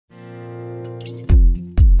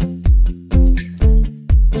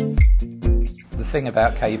thing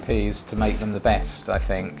about KPs to make them the best, I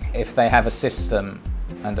think. If they have a system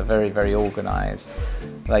and are very, very organised,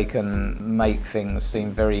 they can make things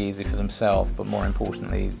seem very easy for themselves, but more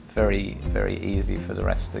importantly, very, very easy for the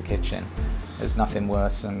rest of the kitchen. There's nothing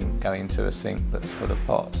worse than going to a sink that's full of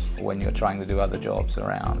pots when you're trying to do other jobs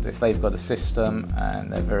around. If they've got a system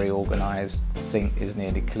and they're very organised, the sink is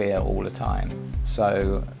nearly clear all the time.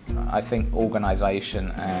 So I think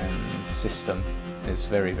organisation and system is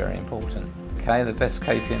very, very important. Okay, the best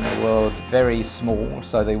KP in the world, very small,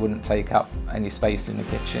 so they wouldn't take up any space in the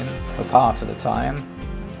kitchen. For part of the time,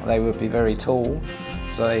 they would be very tall,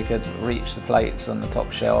 so they could reach the plates on the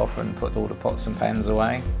top shelf and put all the pots and pans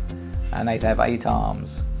away. And they'd have 8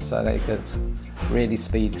 arms, so they could really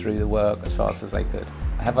speed through the work as fast as they could.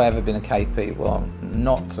 Have I ever been a KP? Well,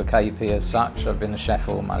 not a KP as such. I've been a chef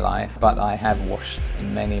all my life, but I have washed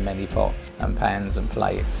many, many pots and pans and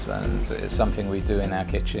plates, and it's something we do in our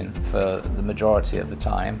kitchen for the majority of the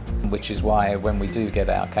time, which is why when we do get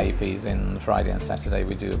our KPs in on Friday and Saturday,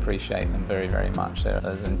 we do appreciate them very, very much. They're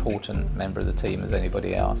as important member of the team as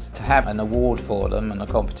anybody else. To have an award for them and a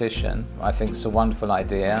competition, I think it's a wonderful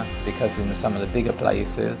idea, because in some of the bigger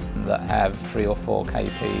places that have 3 or 4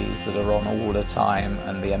 KPs that are on all the time,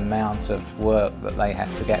 and the amount of work that they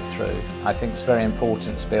have to get through, I think it's very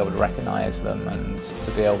important to be able to recognise them and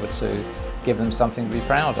to be able to give them something to be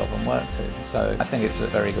proud of and work to. So I think it's a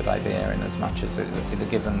very good idea, in as much as it'll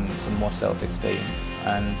give them some more self-esteem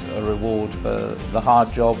and a reward for the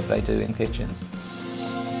hard job they do in kitchens.